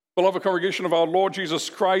Beloved congregation of our Lord Jesus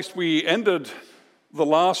Christ, we ended the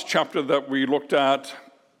last chapter that we looked at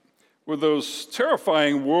with those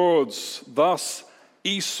terrifying words, "Thus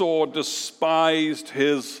Esau despised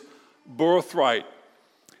his birthright."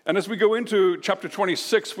 And as we go into chapter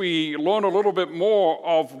 26, we learn a little bit more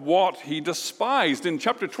of what he despised. In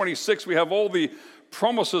chapter 26, we have all the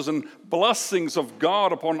promises and blessings of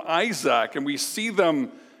God upon Isaac, and we see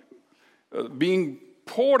them being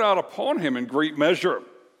poured out upon him in great measure.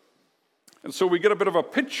 And so we get a bit of a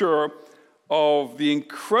picture of the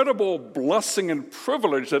incredible blessing and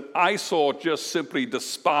privilege that Esau just simply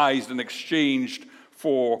despised and exchanged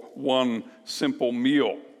for one simple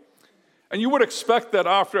meal. And you would expect that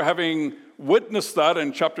after having witnessed that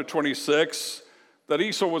in chapter 26, that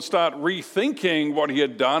Esau would start rethinking what he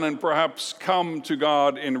had done and perhaps come to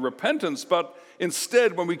God in repentance. But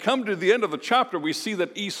instead, when we come to the end of the chapter, we see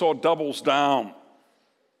that Esau doubles down.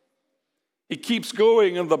 He keeps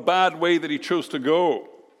going in the bad way that he chose to go.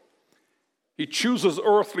 He chooses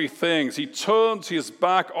earthly things. He turns his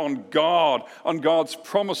back on God, on God's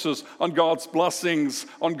promises, on God's blessings,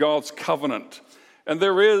 on God's covenant. And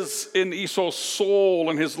there is in Esau's soul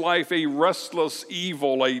and his life a restless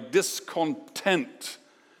evil, a discontent,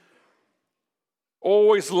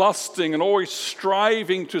 always lusting and always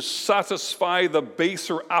striving to satisfy the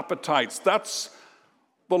baser appetites. That's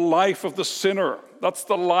the life of the sinner. That's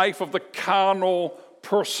the life of the carnal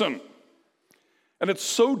person. And it's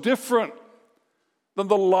so different than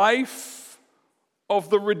the life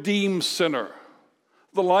of the redeemed sinner,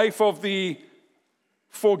 the life of the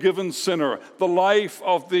forgiven sinner, the life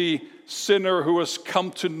of the sinner who has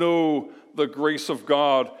come to know the grace of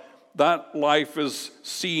God. That life is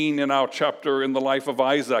seen in our chapter in the life of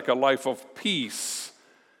Isaac, a life of peace,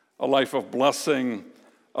 a life of blessing,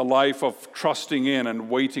 a life of trusting in and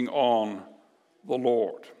waiting on the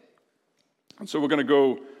Lord. And so we're going to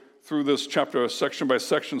go through this chapter section by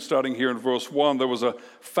section, starting here in verse 1. There was a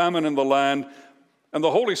famine in the land, and the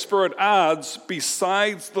Holy Spirit adds,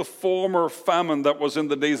 besides the former famine that was in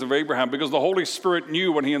the days of Abraham, because the Holy Spirit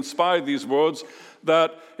knew when he inspired these words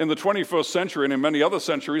that in the 21st century and in many other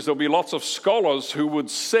centuries, there'll be lots of scholars who would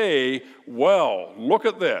say, well, look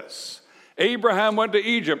at this. Abraham went to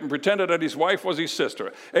Egypt and pretended that his wife was his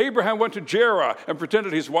sister. Abraham went to Gerar and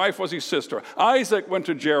pretended his wife was his sister. Isaac went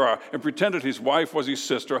to Gerar and pretended his wife was his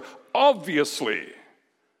sister. Obviously,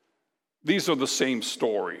 these are the same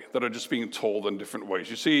story that are just being told in different ways.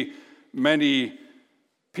 You see, many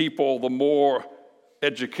people, the more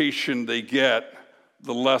education they get,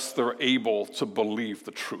 the less they're able to believe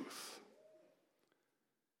the truth.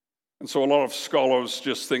 And so a lot of scholars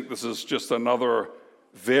just think this is just another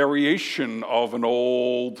variation of an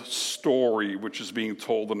old story which is being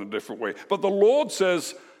told in a different way. But the Lord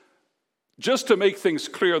says, just to make things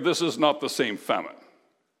clear, this is not the same famine.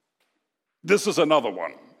 This is another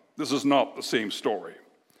one. This is not the same story.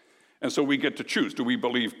 And so we get to choose. Do we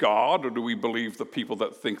believe God or do we believe the people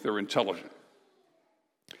that think they're intelligent?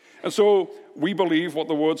 And so we believe what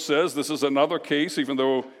the word says. This is another case, even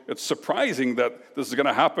though it's surprising that this is going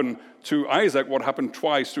to happen to Isaac, what happened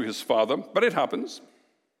twice to his father, but it happens.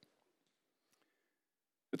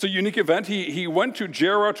 It's a unique event. He went to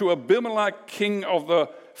Gerar, to Abimelech, king of the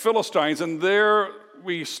Philistines, and there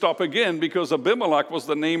we stop again because Abimelech was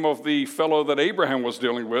the name of the fellow that Abraham was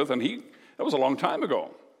dealing with, and that was a long time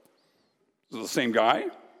ago. Is it the same guy?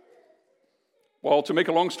 Well, to make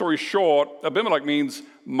a long story short, Abimelech means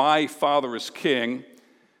my father is king.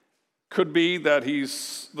 Could be that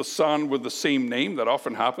he's the son with the same name. That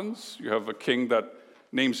often happens. You have a king that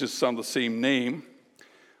names his son the same name.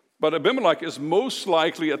 But Abimelech is most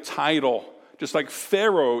likely a title, just like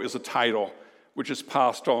Pharaoh is a title, which is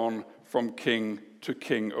passed on from king to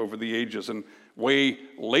king over the ages. And way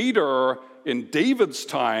later in David's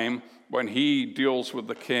time, when he deals with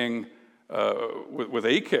the king, with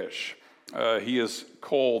Achish, he is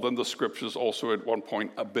called in the scriptures also at one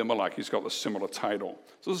point Abimelech. He's got a similar title.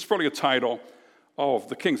 So this is probably a title of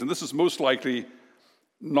the kings. And this is most likely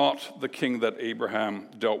not the king that Abraham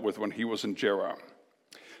dealt with when he was in Gerar.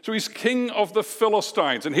 So he's king of the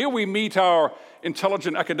Philistines. And here we meet our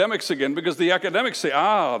intelligent academics again, because the academics say,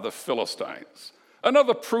 the Philistines.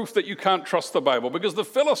 Another proof that you can't trust the Bible, because the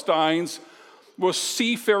Philistines were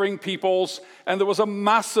seafaring peoples, and there was a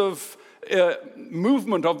massive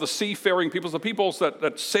movement of the seafaring peoples, the peoples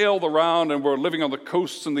that sailed around and were living on the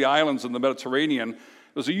coasts and the islands in the Mediterranean.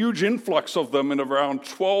 There's a huge influx of them in around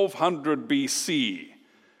 1200 BC.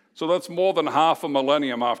 So that's more than half a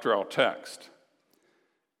millennium after our text.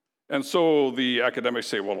 And so the academics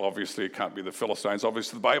say, well, obviously it can't be the Philistines.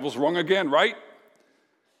 Obviously the Bible's wrong again, right?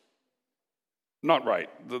 Not right.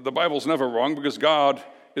 The Bible's never wrong because God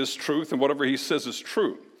is truth and whatever he says is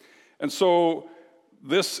true. And so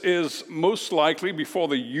this is most likely before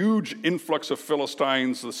the huge influx of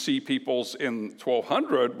Philistines, the sea peoples in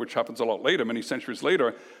 1200, which happens a lot later, many centuries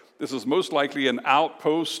later. This is most likely an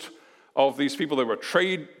outpost of these people. They were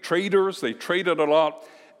traders. They traded a lot.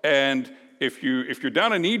 And if you're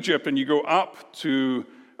down in Egypt and you go up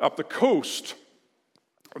the coast,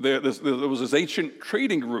 there was this ancient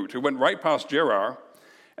trading route. It went right past Gerar,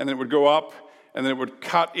 and then it would go up, and then it would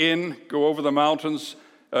cut in, go over the mountains,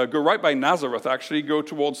 go right by Nazareth, actually, go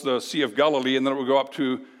towards the Sea of Galilee, and then it would go up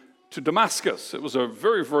to Damascus. It was a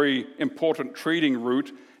very, very important trading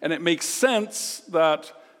route, and it makes sense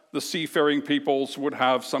that the seafaring peoples would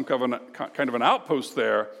have some kind of an outpost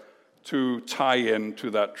there to tie in to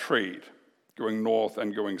that trade, going north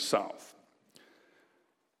and going south.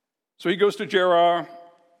 So he goes to Gerar,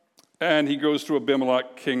 and he goes to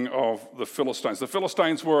Abimelech, king of the Philistines. The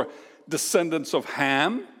Philistines were descendants of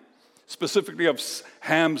Ham, specifically of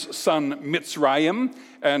Ham's son Mitzrayim.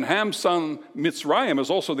 And Ham's son Mitzrayim is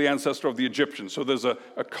also the ancestor of the Egyptians. So there's a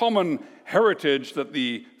common heritage that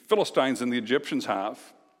the Philistines and the Egyptians have.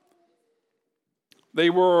 They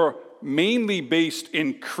were mainly based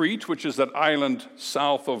in Crete, which is that island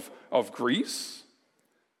south of Greece.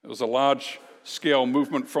 There was a large-scale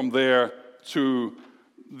movement from there to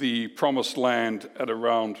the Promised Land at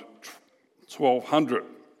around 1200.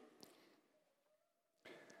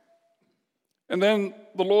 And then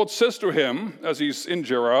the Lord says to him, as he's in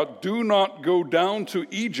Gerar, "Do not go down to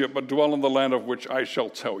Egypt, but dwell in the land of which I shall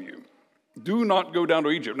tell you." Do not go down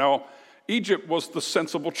to Egypt. Now, Egypt was the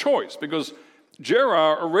sensible choice, because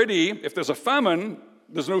Gerar already, if there's a famine,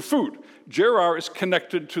 there's no food. Gerar is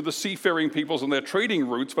connected to the seafaring peoples and their trading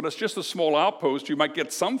routes, but it's just a small outpost. You might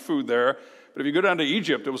get some food there, but if you go down to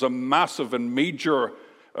Egypt, it was a massive and major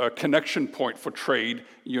connection point for trade.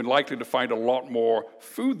 You're likely to find a lot more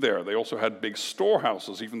food there. They also had big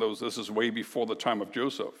storehouses, even though this is way before the time of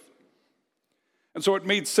Joseph. And so it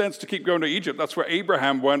made sense to keep going to Egypt. That's where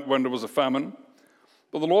Abraham went when there was a famine.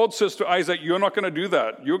 But the Lord says to Isaac, "You're not going to do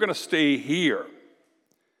that. You're going to stay here."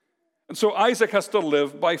 And so Isaac has to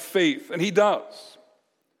live by faith, and he does.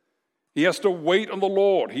 He has to wait on the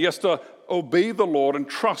Lord. He has to obey the Lord and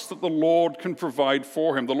trust that the Lord can provide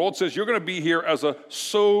for him. The Lord says, "You're going to be here as a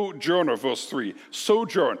sojourner," verse 3.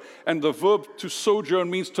 Sojourn. And the verb to sojourn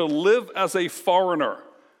means to live as a foreigner.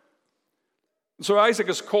 So Isaac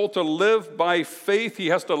is called to live by faith. He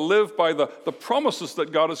has to live by the promises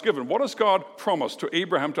that God has given. What has God promised to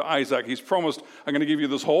Abraham, to Isaac? He's promised, "I'm going to give you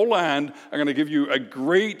this whole land. I'm going to give you a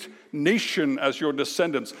great nation as your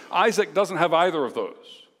descendants." Isaac doesn't have either of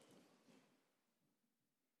those.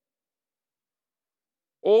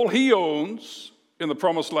 All he owns in the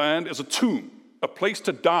promised land is a tomb, a place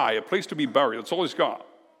to die, a place to be buried. That's all he's got.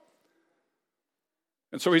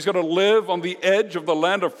 And so he's got to live on the edge of the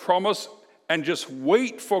land of promise and just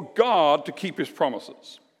wait for God to keep his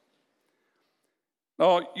promises.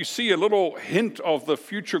 Now, you see a little hint of the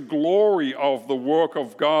future glory of the work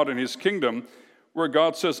of God in his kingdom, where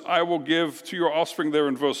God says, "I will give to your offspring," there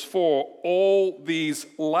in verse 4, "all these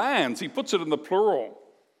lands." He puts it in the plural.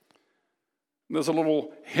 There's a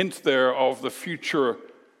little hint there of the future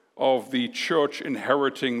of the church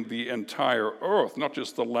inheriting the entire earth, not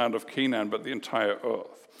just the land of Canaan, but the entire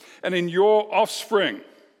earth. "And in your offspring,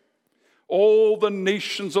 all the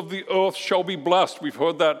nations of the earth shall be blessed." We've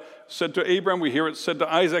heard that said to Abraham. We hear it said to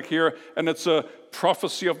Isaac here, and it's a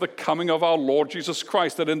prophecy of the coming of our Lord Jesus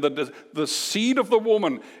Christ, that in the seed of the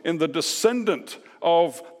woman, in the descendant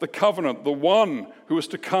of the covenant, the one who is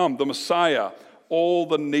to come, the Messiah, all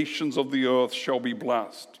the nations of the earth shall be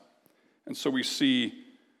blessed. And so we see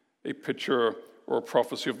a picture or a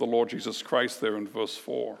prophecy of the Lord Jesus Christ there in verse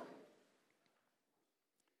 4.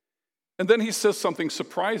 And then he says something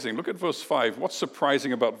surprising. Look at verse 5. What's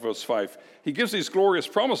surprising about verse 5? He gives these glorious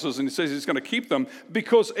promises, and he says he's going to keep them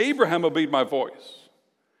because Abraham obeyed my voice.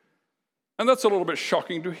 And that's a little bit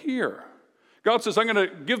shocking to hear. God says, "I'm going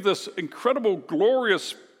to give this incredible,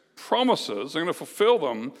 glorious promises. I'm going to fulfill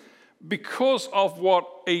them because of what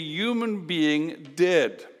a human being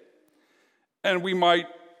did." And we might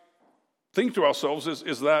think to ourselves,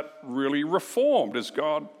 is that really reformed? Is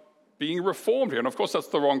God being reformed here? And of course, that's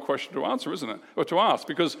the wrong question to answer, isn't it? Or to ask,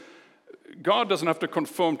 because God doesn't have to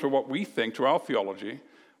conform to what we think, to our theology.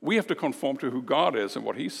 We have to conform to who God is and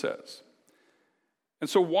what he says. And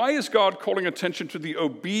so why is God calling attention to the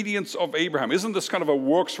obedience of Abraham? Isn't this kind of a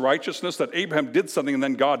works righteousness, that Abraham did something and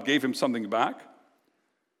then God gave him something back?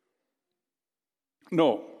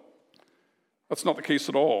 No, that's not the case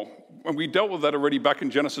at all. And we dealt with that already back in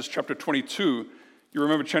Genesis chapter 22. You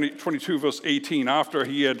remember 22 verse 18, after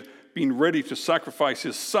he had been ready to sacrifice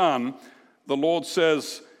his son, the Lord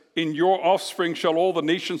says, in your offspring shall all the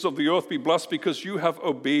nations of the earth be blessed because you have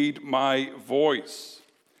obeyed my voice.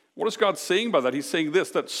 What is God saying by that? He's saying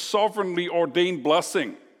this, that sovereignly ordained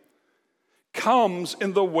blessing comes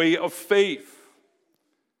in the way of faith.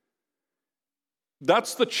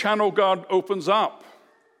 That's the channel God opens up.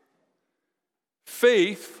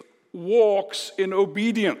 Faith walks in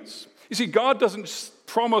obedience. You see, God doesn't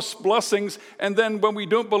promise blessings, and then when we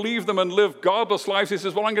don't believe them and live godless lives, he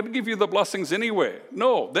says, well, I'm going to give you the blessings anyway.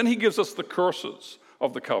 No, then he gives us the curses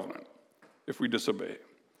of the covenant if we disobey.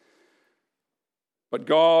 But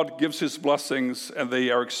God gives his blessings, and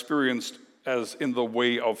they are experienced as in the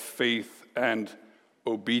way of faith and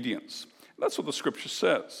obedience. That's what the scripture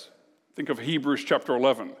says. Think of Hebrews chapter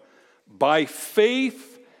 11. By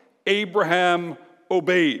faith, Abraham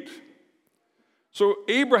obeyed. So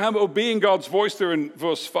Abraham obeying God's voice there in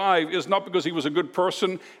verse 5 is not because he was a good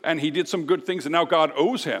person and he did some good things and now God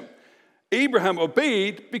owes him. Abraham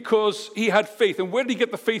obeyed because he had faith. And where did he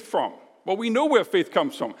get the faith from? Well, we know where faith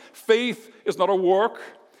comes from. Faith is not a work.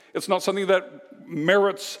 It's not something that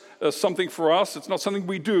merits something for us. It's not something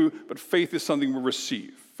we do, but faith is something we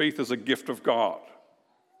receive. Faith is a gift of God.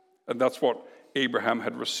 And that's what Abraham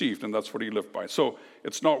had received, and that's what he lived by. So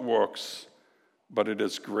it's not works, but it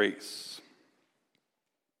is grace.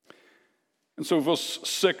 And so verse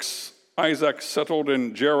 6, Isaac settled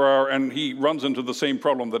in Gerar, and he runs into the same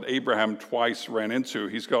problem that Abraham twice ran into.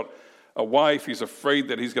 He's got a wife. He's afraid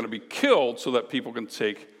that he's going to be killed so that people can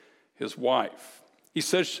take his wife. He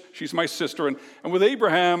says, she's my sister. And with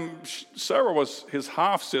Abraham, Sarah was his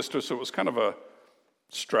half-sister, so it was kind of a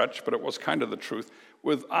stretch, but it was kind of the truth.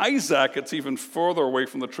 With Isaac, it's even further away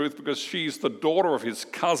from the truth because she's the daughter of his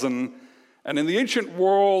cousin. And in the ancient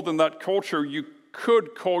world, in that culture, you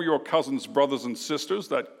could call your cousins brothers and sisters.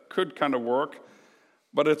 That could kind of work.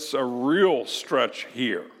 But it's a real stretch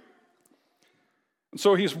here. And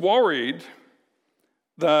so he's worried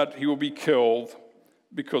that he will be killed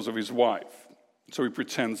because of his wife. So he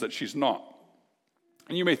pretends that she's not.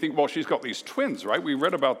 And you may think, well, she's got these twins, right? We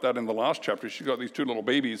read about that in the last chapter. She's got these two little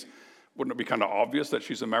babies. Wouldn't it be kind of obvious that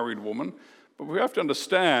she's a married woman? But we have to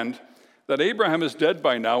understand that Abraham is dead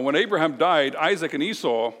by now. When Abraham died, Jacob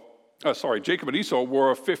and Esau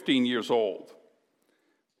were 15 years old.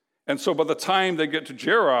 And so by the time they get to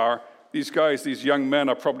Gerar, these young men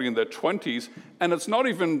are probably in their 20s, and it's not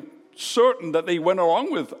even certain that they went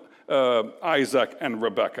along with Isaac and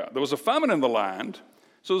Rebekah. There was a famine in the land,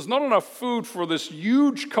 so there's not enough food for this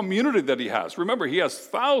huge community that he has. Remember, he has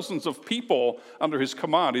thousands of people under his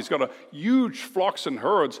command. He's got a huge flocks and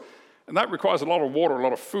herds, and that requires a lot of water, a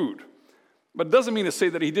lot of food. But it doesn't mean to say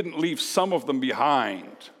that he didn't leave some of them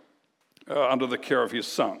behind under the care of his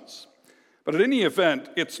sons. But at any event,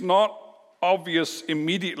 it's not obvious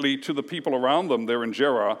immediately to the people around them there in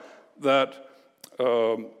Gerar that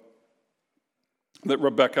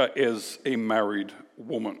Rebekah is a married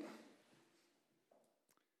woman.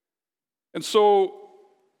 And so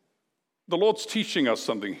the Lord's teaching us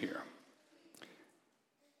something here.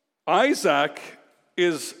 Isaac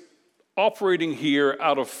is operating here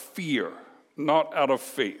out of fear, not out of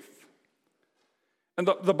faith. And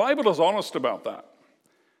the Bible is honest about that.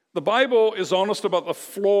 The Bible is honest about the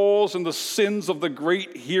flaws and the sins of the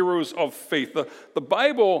great heroes of faith. The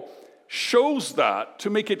Bible shows that to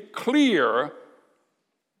make it clear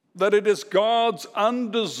that it is God's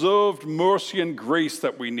undeserved mercy and grace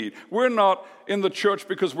that we need. We're not in the church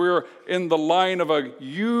because we're in the line of a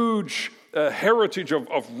huge heritage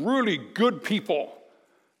of really good people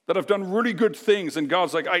that have done really good things, and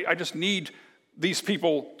God's like, I just need these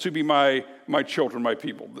people to be my children, my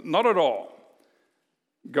people. Not at all.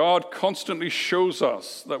 God constantly shows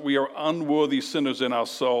us that we are unworthy sinners in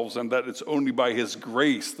ourselves and that it's only by his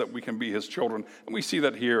grace that we can be his children. And we see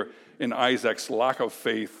that here in Isaac's lack of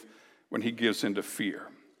faith when he gives into fear.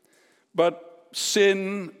 But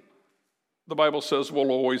sin, the Bible says,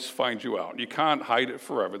 will always find you out. You can't hide it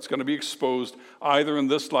forever. It's going to be exposed either in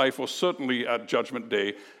this life or certainly at Judgment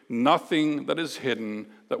Day. Nothing that is hidden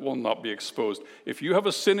that will not be exposed. If you have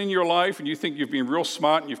a sin in your life and you think you've been real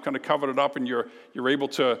smart and you've kind of covered it up and you're able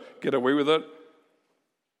to get away with it,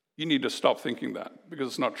 you need to stop thinking that because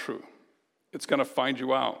it's not true. It's going to find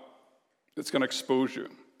you out. It's going to expose you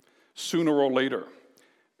sooner or later.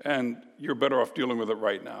 And you're better off dealing with it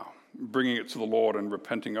right now, bringing it to the Lord and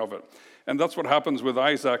repenting of it. And that's what happens with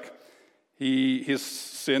Isaac. His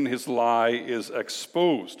sin, his lie is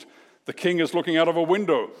exposed. The king is looking out of a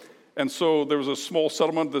window. And so there was a small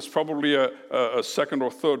settlement. There's probably a second or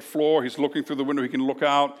third floor. He's looking through the window. He can look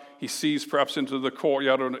out. He sees perhaps into the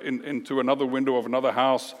courtyard or into another window of another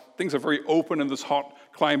house. Things are very open in this hot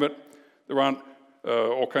climate. There aren't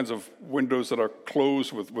all kinds of windows that are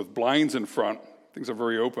closed with blinds in front. Things are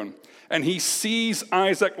very open. And he sees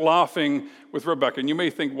Isaac laughing with Rebekah. And you may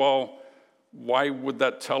think, well, why would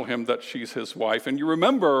that tell him that she's his wife? And you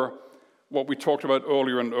remember what we talked about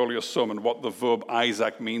earlier in an earlier sermon, what the verb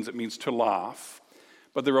Isaac means. It means to laugh.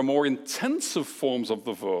 But there are more intensive forms of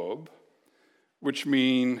the verb, which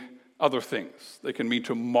mean other things. They can mean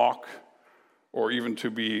to mock, or even to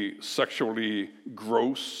be sexually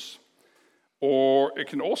gross. Or it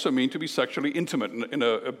can also mean to be sexually intimate in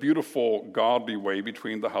a beautiful, godly way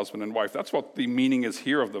between the husband and wife. That's what the meaning is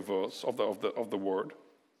here of the verse, of the word.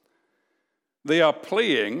 They are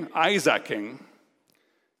playing, Isaacing.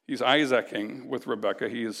 He's Isaacing with Rebekah.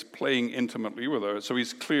 He is playing intimately with her. So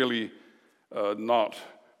he's clearly not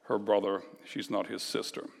her brother. She's not his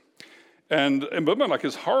sister. And Abimelech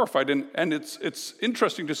is horrified, and it's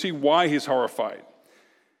interesting to see why he's horrified.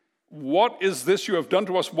 What is this you have done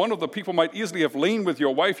to us? One of the people might easily have lain with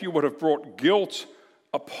your wife. You would have brought guilt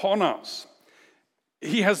upon us.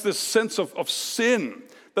 He has this sense of sin,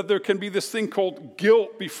 that there can be this thing called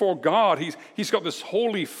guilt before God. He's got this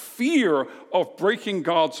holy fear of breaking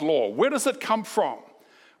God's law. Where does it come from?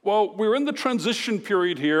 Well, we're in the transition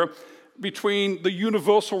period here between the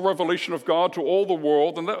universal revelation of God to all the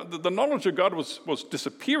world, and the knowledge of God was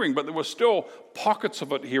disappearing, but there were still pockets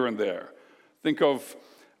of it here and there. Think of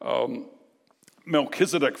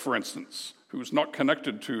Melchizedek, for instance, who's not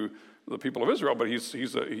connected to the people of Israel, but he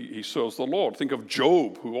serves the Lord. Think of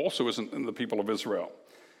Job, who also isn't in the people of Israel.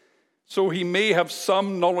 So he may have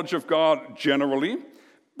some knowledge of God generally,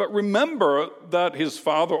 but remember that his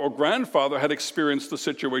father or grandfather had experienced the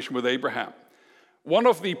situation with Abraham. One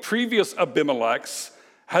of the previous Abimelechs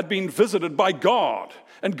had been visited by God,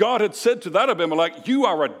 and God had said to that Abimelech, "You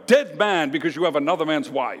are a dead man because you have another man's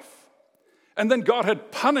wife." And then God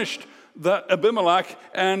had punished that Abimelech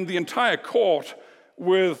and the entire court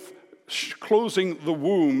with closing the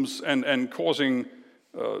wombs and causing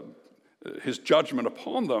his judgment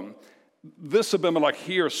upon them. This Abimelech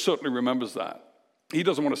here certainly remembers that. He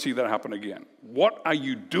doesn't want to see that happen again. What are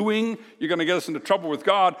you doing? You're going to get us into trouble with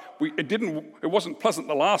God. It wasn't pleasant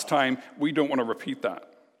the last time. We don't want to repeat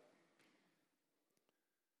that.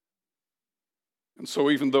 And so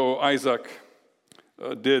even though Isaac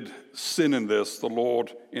did sin in this, the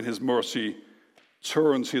Lord, in his mercy,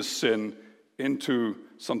 turns his sin into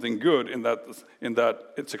something good in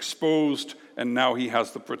that it's exposed, and now he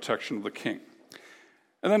has the protection of the king.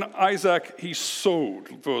 And then Isaac, he sowed,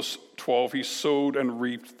 verse 12, he sowed and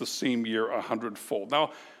reaped the same year 100-fold.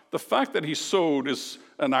 Now, the fact that he sowed is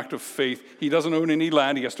an act of faith. He doesn't own any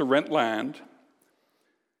land, he has to rent land.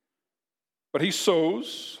 But he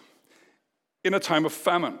sows in a time of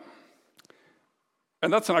famine.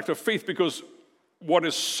 And that's an act of faith because what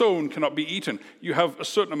is sown cannot be eaten. You have a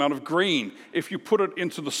certain amount of grain. If you put it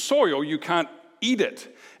into the soil, you can't eat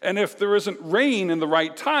it. And if there isn't rain in the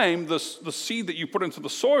right time, the seed that you put into the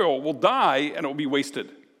soil will die and it will be wasted.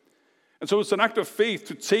 And so it's an act of faith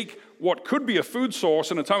to take what could be a food source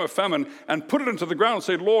in a time of famine and put it into the ground and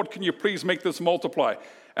say, "Lord, can you please make this multiply?"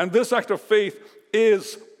 And this act of faith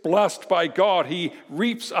is blessed by God. He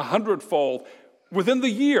reaps 100-fold within the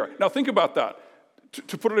year. Now think about that.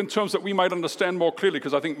 To put it in terms that we might understand more clearly,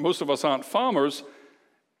 because I think most of us aren't farmers,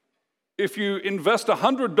 if you invest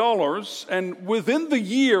 $100 and within the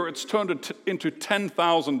year it's turned into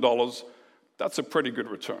 $10,000, that's a pretty good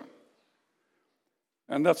return.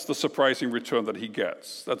 And that's the surprising return that he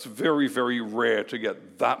gets. That's very, very rare to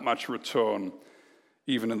get that much return,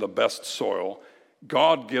 even in the best soil.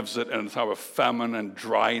 God gives it in a time of famine and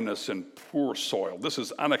dryness and poor soil. This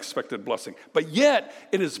is unexpected blessing. But yet,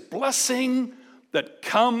 it is blessing that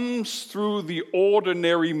comes through the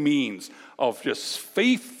ordinary means of just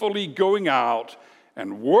faithfully going out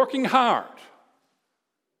and working hard.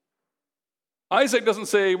 Isaac doesn't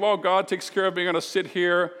say, "Well, God takes care of me. I'm going to sit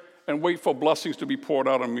here and wait for blessings to be poured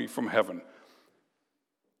out on me from heaven."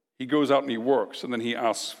 He goes out and he works, and then he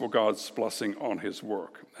asks for God's blessing on his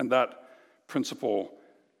work. And that principle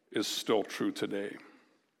is still true today.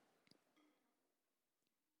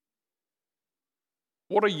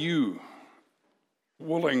 What are you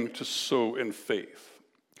willing to sow in faith?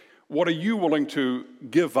 What are you willing to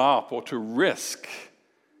give up or to risk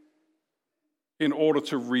in order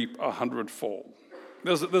to reap 100-fold?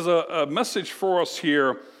 There's a message for us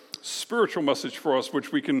here, spiritual message for us,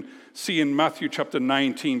 which we can see in Matthew chapter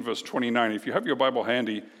 19, verse 29. If you have your Bible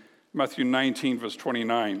handy, Matthew 19, verse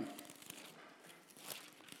 29.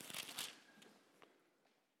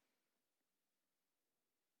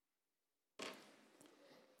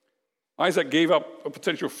 Isaac gave up a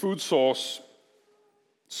potential food source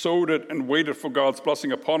sowed it, and waited for God's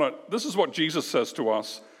blessing upon it. This is what Jesus says to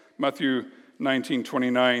us, Matthew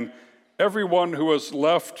 19:29. Everyone who has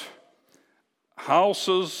left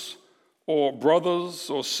houses or brothers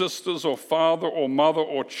or sisters or father or mother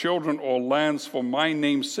or children or lands for my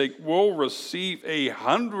name's sake will receive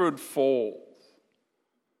 100-fold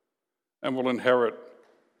and will inherit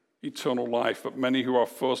eternal life. But many who are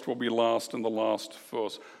first will be last, and the last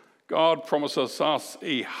first. God promises us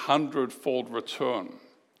 100-fold return.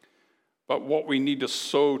 But what we need to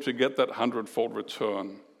sow to get that 100-fold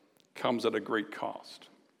return comes at a great cost.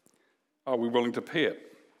 Are we willing to pay it?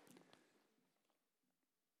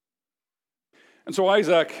 And so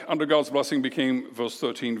Isaac, under God's blessing, became, verse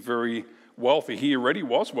 13, very wealthy. He already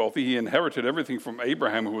was wealthy. He inherited everything from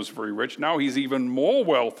Abraham, who was very rich. Now he's even more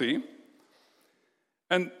wealthy.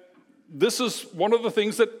 And this is one of the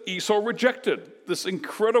things that Esau rejected, this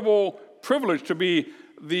incredible privilege to be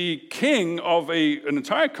the king of an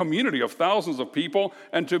entire community of thousands of people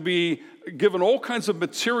and to be given all kinds of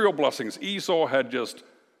material blessings. Esau had just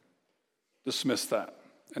dismissed that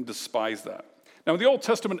and despised that. Now, in the Old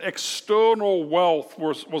Testament, external wealth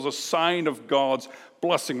was a sign of God's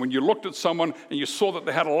blessing. When you looked at someone and you saw that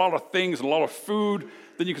they had a lot of things, a lot of food,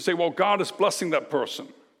 then you could say, well, God is blessing that person.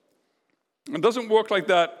 It doesn't work like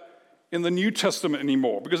that in the New Testament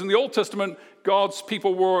anymore, because in the Old Testament, God's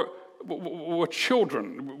people were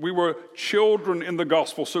children. We were children in the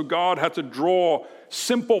gospel, so God had to draw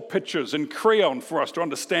simple pictures in crayon for us to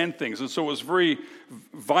understand things, and so it was very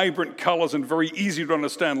vibrant colors and very easy to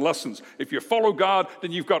understand lessons. If you follow God,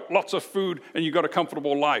 then you've got lots of food and you've got a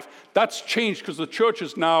comfortable life. That's changed because the church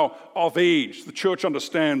is now of age. The church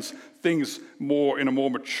understands things in a more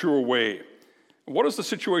mature way. What is the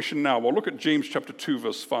situation now? Well, look at James chapter 2,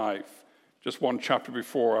 verse 5. Just one chapter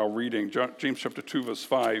before our reading. James chapter 2, verse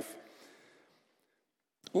 5.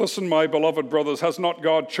 Listen, my beloved brothers, has not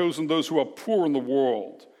God chosen those who are poor in the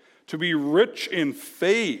world to be rich in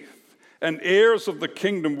faith and heirs of the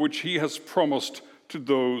kingdom which he has promised to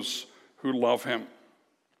those who love him?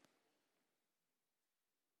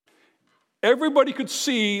 Everybody could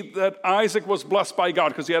see that Isaac was blessed by God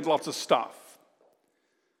because he had lots of stuff.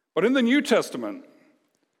 But in the New Testament,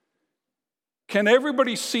 can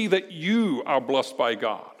everybody see that you are blessed by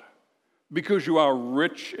God because you are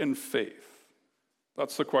rich in faith?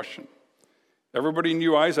 That's the question. Everybody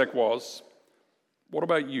knew Isaac was. What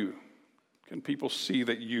about you? Can people see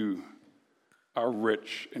that you are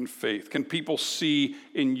rich in faith? Can people see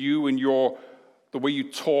in you and the way you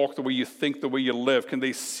talk, the way you think, the way you live? Can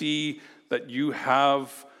they see that you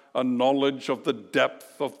have a knowledge of the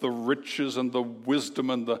depth of the riches and the wisdom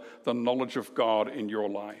and the knowledge of God in your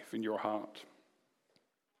life, in your heart?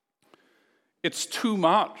 It's too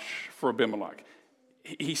much for Abimelech.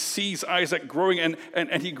 He sees Isaac growing,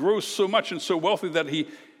 and he grows so much and so wealthy that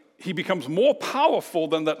he becomes more powerful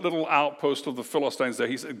than that little outpost of the Philistines there.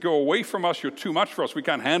 He said, go away from us, you're too much for us, we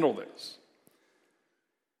can't handle this.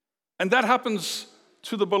 And that happens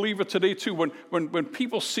to the believer today too. When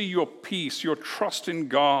people see your peace, your trust in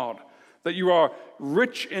God, that you are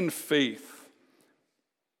rich in faith,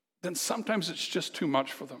 then sometimes it's just too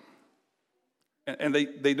much for them. And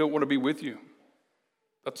they don't want to be with you.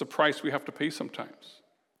 That's a price we have to pay sometimes.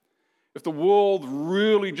 If the world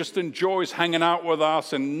really just enjoys hanging out with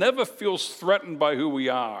us and never feels threatened by who we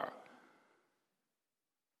are,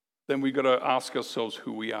 then we've got to ask ourselves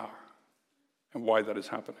who we are and why that is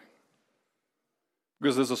happening.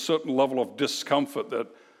 Because there's a certain level of discomfort that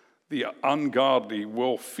the ungodly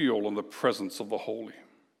will feel in the presence of the holy.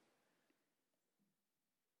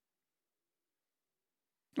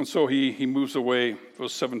 And so he moves away,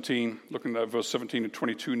 verse 17, looking at verse 17 and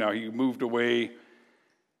 22 now, he moved away.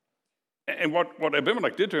 And what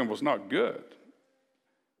Abimelech did to him was not good,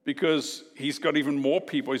 because he's got even more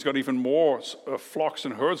people, he's got even more flocks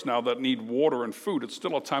and herds now that need water and food. It's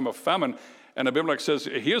still a time of famine. And Abimelech says,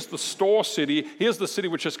 here's the store city, here's the city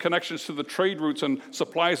which has connections to the trade routes and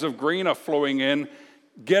supplies of grain are flowing in.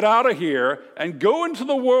 Get out of here and go into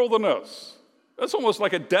the wilderness. That's almost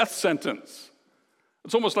like a death sentence.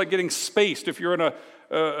 It's almost like getting spaced. If you're in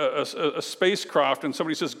a spacecraft and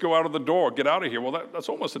somebody says, go out of the door, get out of here. Well, that's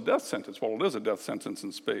almost a death sentence. Well, it is a death sentence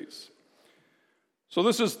in space. So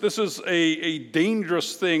this is a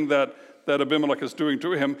dangerous thing that Abimelech is doing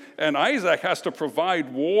to him. And Isaac has to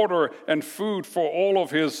provide water and food for all of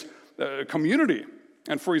his community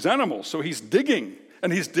and for his animals. So he's digging,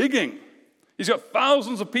 and he's digging. He's got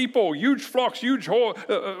thousands of people, huge flocks, huge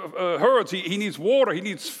herds. He needs water. He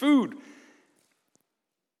needs food.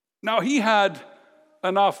 Now, he had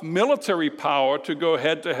enough military power to go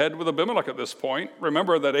head-to-head with Abimelech at this point.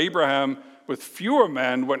 Remember that Abraham, with fewer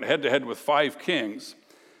men, went head-to-head with 5 kings.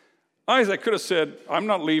 Isaac could have said, I'm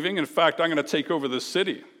not leaving. In fact, I'm going to take over this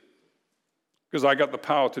city because I got the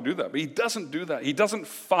power to do that. But he doesn't do that. He doesn't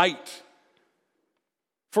fight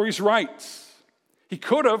for his rights. He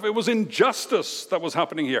could have. It was injustice that was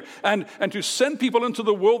happening here. And to send people into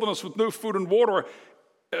the wilderness with no food and water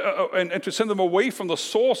and to send them away from the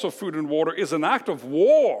source of food and water is an act of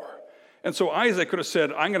war. And so Isaac could have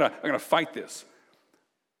said, I'm going to fight this.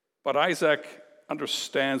 But Isaac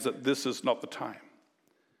understands that this is not the time.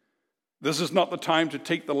 This is not the time to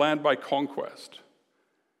take the land by conquest.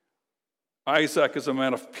 Isaac is a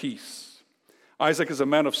man of peace. Isaac is a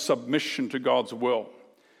man of submission to God's will.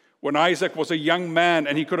 When Isaac was a young man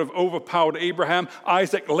and he could have overpowered Abraham,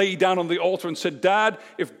 Isaac lay down on the altar and said, Dad,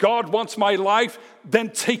 if God wants my life,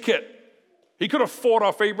 then take it. He could have fought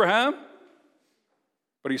off Abraham,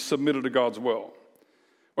 but he submitted to God's will.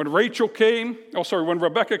 When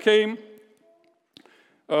Rebecca came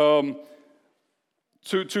to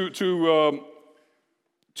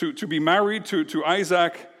be married to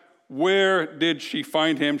Isaac, where did she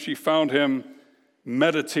find him? She found him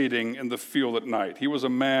meditating in the field at night. He was a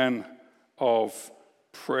man of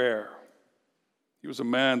prayer. He was a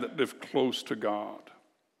man that lived close to God.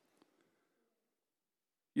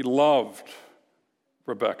 He loved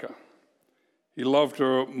Rebecca. He loved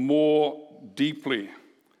her more deeply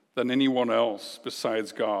than anyone else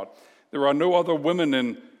besides God. There are no other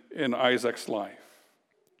women in Isaac's life,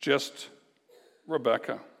 just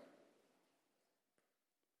Rebecca.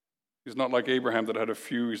 He's not like Abraham that had a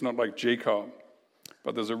few. He's not like Jacob.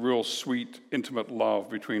 But there's a real sweet, intimate love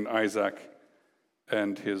between Isaac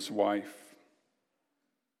and his wife.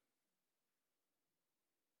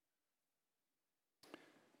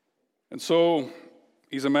 And so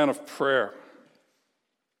he's a man of prayer.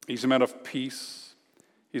 He's a man of peace.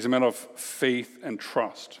 He's a man of faith and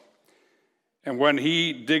trust. And when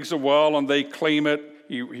he digs a well and they claim it,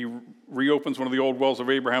 he reopens one of the old wells of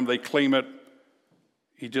Abraham, they claim it,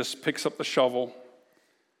 he just picks up the shovel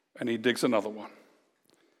and he digs another one.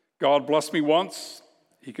 God blessed me once,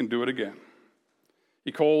 he can do it again.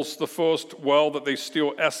 He calls the first well that they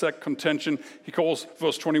steal Esek, contention. He calls,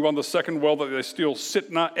 verse 21, the second well that they steal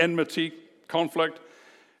Sitnah, enmity, conflict.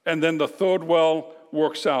 And then the third well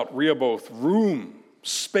works out, Rehoboth, room,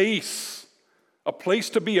 space, a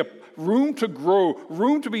place to be, a room to grow,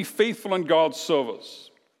 room to be faithful in God's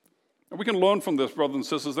service. And we can learn from this, brothers and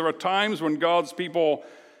sisters. There are times when God's people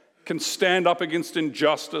can stand up against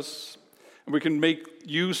injustice, and we can make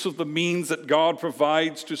use of the means that God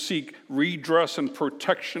provides to seek redress and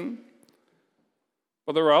protection.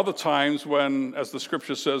 But there are other times when, as the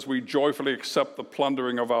scripture says, we joyfully accept the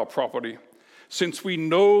plundering of our property, since we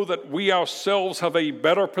know that we ourselves have a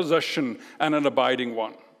better possession and an abiding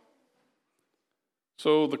one.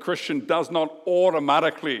 So the Christian does not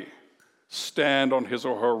automatically stand on his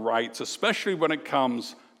or her rights, especially when it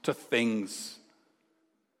comes to things.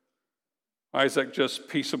 Isaac just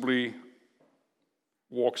peaceably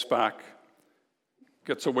walks back,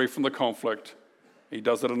 gets away from the conflict. He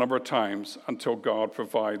does it a number of times until God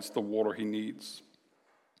provides the water he needs.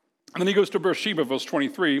 And then he goes to Beersheba, verse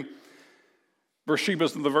 23. Beersheba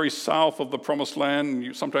is in the very south of the Promised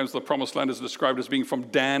Land. Sometimes the Promised Land is described as being from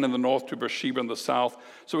Dan in the north to Beersheba in the south.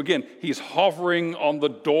 So again, he's hovering on the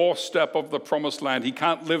doorstep of the Promised Land. He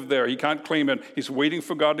can't live there. He can't claim it. He's waiting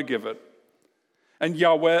for God to give it. And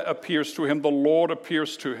Yahweh appears to him. The Lord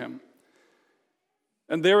appears to him.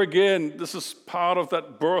 And there again, this is part of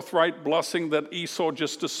that birthright blessing that Esau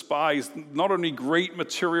just despised. Not only great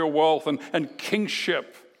material wealth and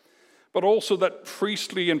kingship, but also that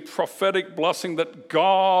priestly and prophetic blessing that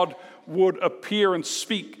God would appear and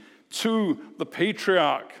speak to the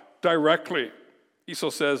patriarch directly. Esau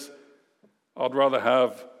says, I'd rather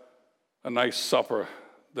have a nice supper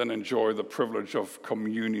than enjoy the privilege of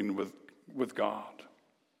communion with God.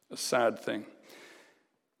 A sad thing.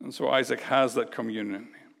 And so Isaac has that communion.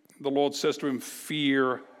 The Lord says to him,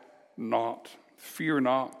 fear not. Fear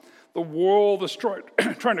not. The world is trying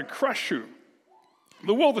to crush you.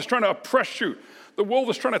 The world is trying to oppress you. The world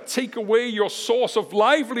is trying to take away your source of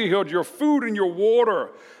livelihood, your food and your water.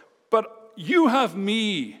 But you have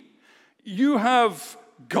me. You have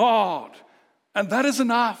God. And that is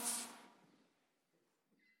enough.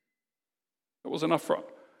 It was enough for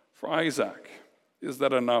Isaac. Is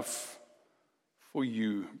that enough for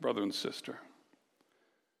you, brother and sister?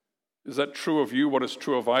 Is that true of you, what is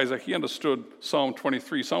true of Isaac? He understood Psalm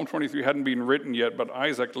 23. Psalm 23 hadn't been written yet, but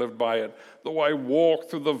Isaac lived by it. Though I walk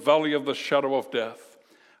through the valley of the shadow of death,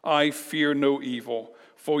 I fear no evil,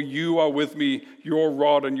 for you are with me, your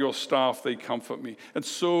rod and your staff, they comfort me. And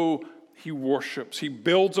so he worships. He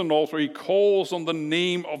builds an altar. He calls on the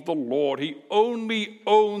name of the Lord. He only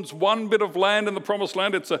owns one bit of land in the promised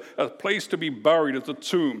land. It's a place to be buried. It's a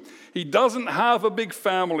tomb. He doesn't have a big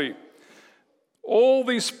family. All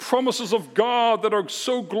these promises of God that are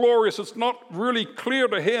so glorious, it's not really clear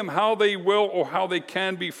to him how they will or how they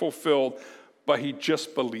can be fulfilled, but he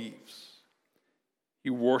just believes. He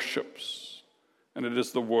worships, and it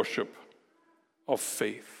is the worship of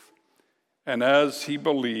faith. And as he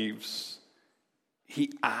believes,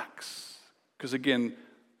 he acts. Because again,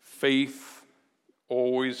 faith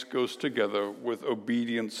always goes together with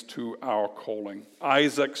obedience to our calling.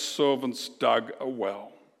 Isaac's servants dug a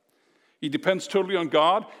well. He depends totally on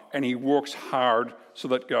God, and he works hard so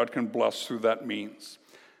that God can bless through that means.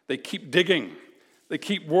 They keep digging. They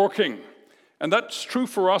keep working. And that's true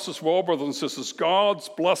for us as well, brothers and sisters. God's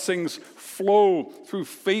blessings flow through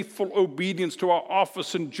faithful obedience to our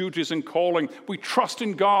office and duties and calling. We trust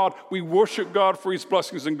in God. We worship God for his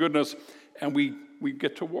blessings and goodness. And we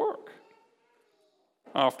get to work.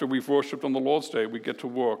 After we've worshiped on the Lord's Day, we get to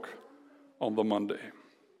work on the Monday.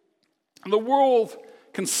 And the world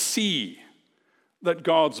can see that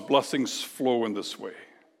God's blessings flow in this way.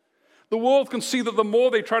 The world can see that the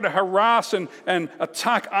more they try to harass and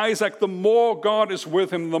attack Isaac, the more God is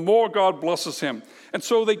with him, the more God blesses him. And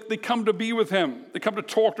so they come to be with him. They come to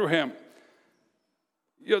talk to him.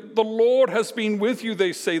 The Lord has been with you,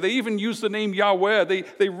 they say. They even use the name Yahweh.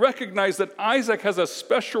 They recognize that Isaac has a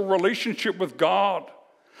special relationship with God,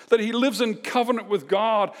 that he lives in covenant with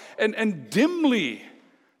God, and dimly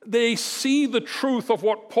they see the truth of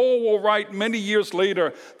what Paul will write many years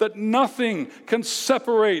later, that nothing can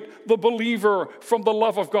separate the believer from the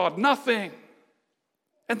love of God. Nothing.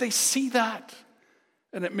 And they see that.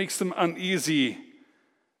 And it makes them uneasy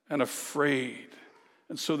and afraid.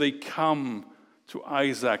 And so they come to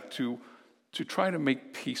Isaac to try to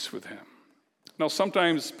make peace with him. Now,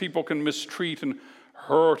 sometimes people can mistreat and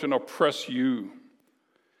hurt and oppress you.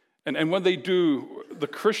 And when they do, the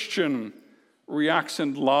Christian reacts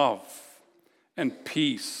in love and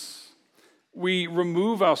peace. We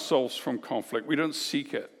remove ourselves from conflict. We don't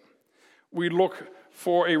seek it. We look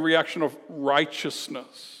for a reaction of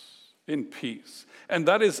righteousness in peace. And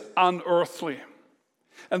that is unearthly.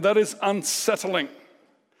 And that is unsettling.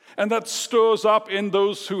 And that stirs up in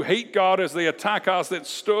those who hate God as they attack us, that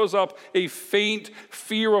stirs up a faint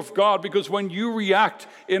fear of God. Because when you react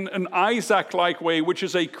in an Isaac-like way, which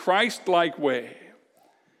is a Christ-like way,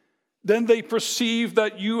 then they perceive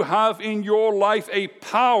that you have in your life a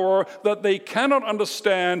power that they cannot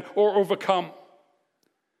understand or overcome.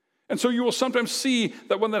 And so you will sometimes see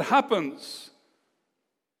that when that happens,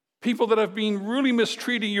 people that have been really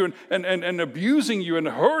mistreating you and abusing you and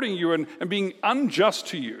hurting you and being unjust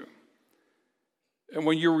to you, and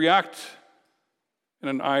when you react in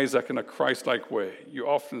an Isaac, in a Christ-like way, you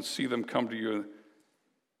often see them come to you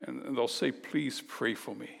and they'll say, "Please pray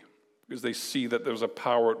for me." Because they see that there's a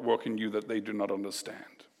power at work in you that they do not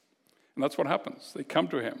understand. And that's what happens. They come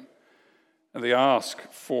to him and they ask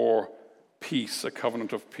for peace, a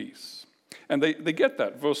covenant of peace. And they get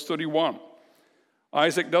that. Verse 31.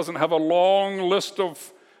 Isaac doesn't have a long list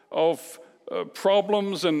of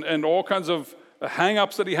problems and all kinds of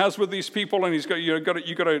hang-ups that he has with these people, and he's got you got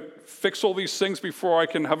to fix all these things before I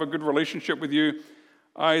can have a good relationship with you.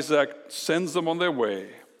 Isaac sends them on their way,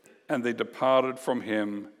 and they departed from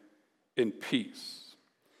him in peace.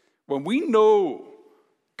 When we know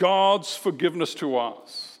God's forgiveness to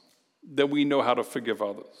us, then we know how to forgive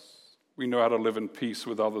others. We know how to live in peace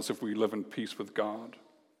with others if we live in peace with God.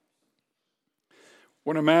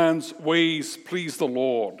 When a man's ways please the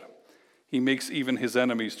Lord, he makes even his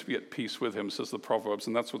enemies to be at peace with him, says the Proverbs,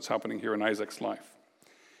 and that's what's happening here in Isaac's life.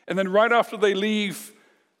 And then right after they leave,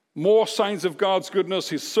 more signs of God's goodness.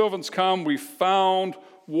 His servants come, we found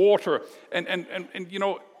water. And you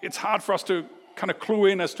know, it's hard for us to kind of clue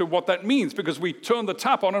in as to what that means because we turn the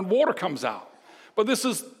tap on and water comes out. But this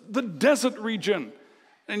is the desert region.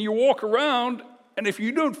 And you walk around, and if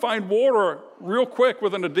you don't find water real quick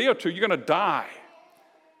within a day or two, you're going to die.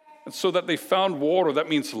 And so that they found water, that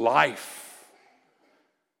means life.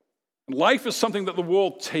 And life is something that the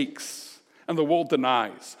world takes and the world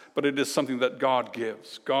denies, but it is something that God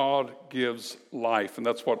gives. God gives life, and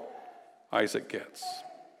that's what Isaac gets.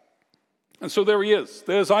 And so there he is.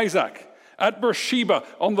 There's Isaac at Beersheba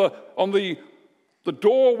on the the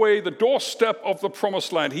doorway, the doorstep of the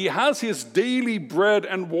promised land. He has his daily bread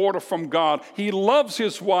and water from God. He loves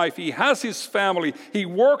his wife. He has his family. He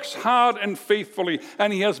works hard and faithfully,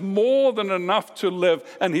 and he has more than enough to live.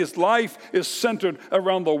 And his life is centered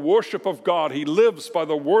around the worship of God. He lives by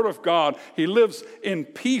the word of God. He lives in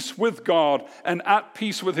peace with God and at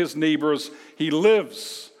peace with his neighbors. He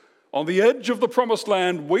lives on the edge of the promised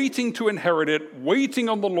land, waiting to inherit it, waiting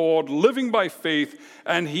on the Lord, living by faith,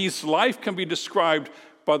 and his life can be described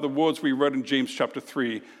by the words we read in James chapter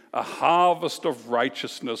 3, a harvest of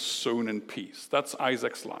righteousness sown in peace. That's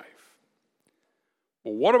Isaac's life.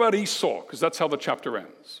 Well, what about Esau? Because that's how the chapter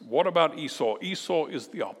ends. What about Esau? Esau is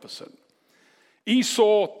the opposite.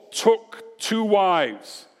 Esau took 2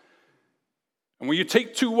 wives. And when you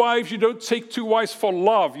take 2 wives, you don't take 2 wives for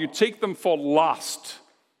love. You take them for lust.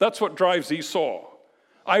 That's what drives Esau.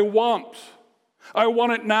 I want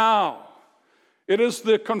it now. It is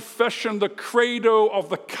the confession, the credo of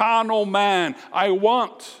the carnal man. I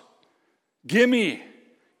want. Give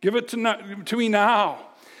it to me now.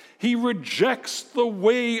 He rejects the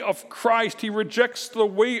way of Christ. He rejects the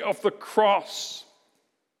way of the cross.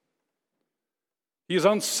 He is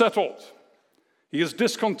unsettled. He is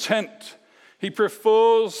discontent. He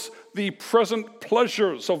prefers the present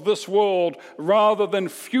pleasures of this world rather than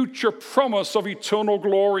future promise of eternal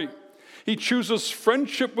glory. He chooses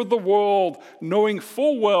friendship with the world, knowing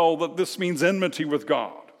full well that this means enmity with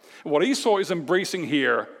God. What Esau is embracing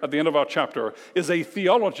here at the end of our chapter is a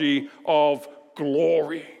theology of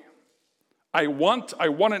glory. I want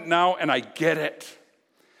it now, and I get it.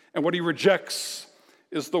 And what he rejects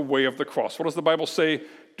is the way of the cross. What does the Bible say?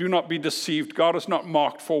 Do not be deceived. God is not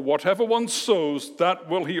mocked, for whatever one sows, that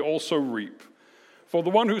will he also reap. For the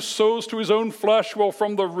one who sows to his own flesh will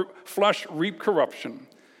from the flesh reap corruption.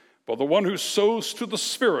 But the one who sows to the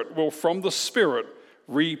Spirit will from the Spirit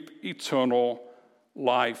reap eternal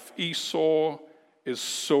life. Esau is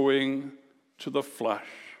sowing to the flesh,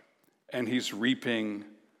 and he's reaping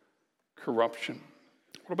corruption.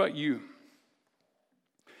 What about you?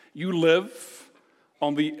 You live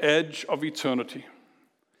on the edge of eternity.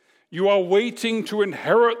 You are waiting to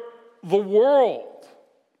inherit the world.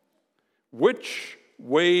 Which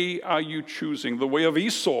way are you choosing? The way of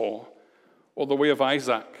Esau or the way of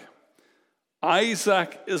Isaac?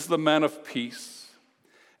 Isaac is the man of peace.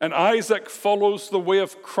 And Isaac follows the way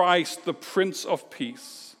of Christ, the Prince of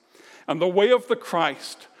Peace. And the way of the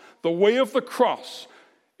Christ, the way of the cross,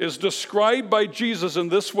 is described by Jesus in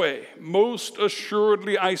this way. Most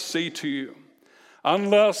assuredly I say to you,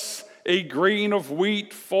 unless a grain of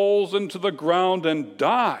wheat falls into the ground and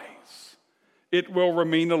dies, it will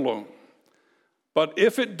remain alone. But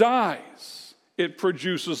if it dies, it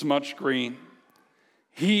produces much grain.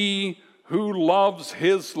 He who loves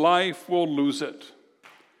his life will lose it,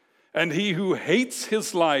 and he who hates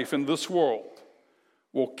his life in this world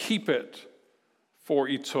will keep it for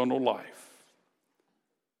eternal life.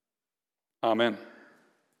 Amen.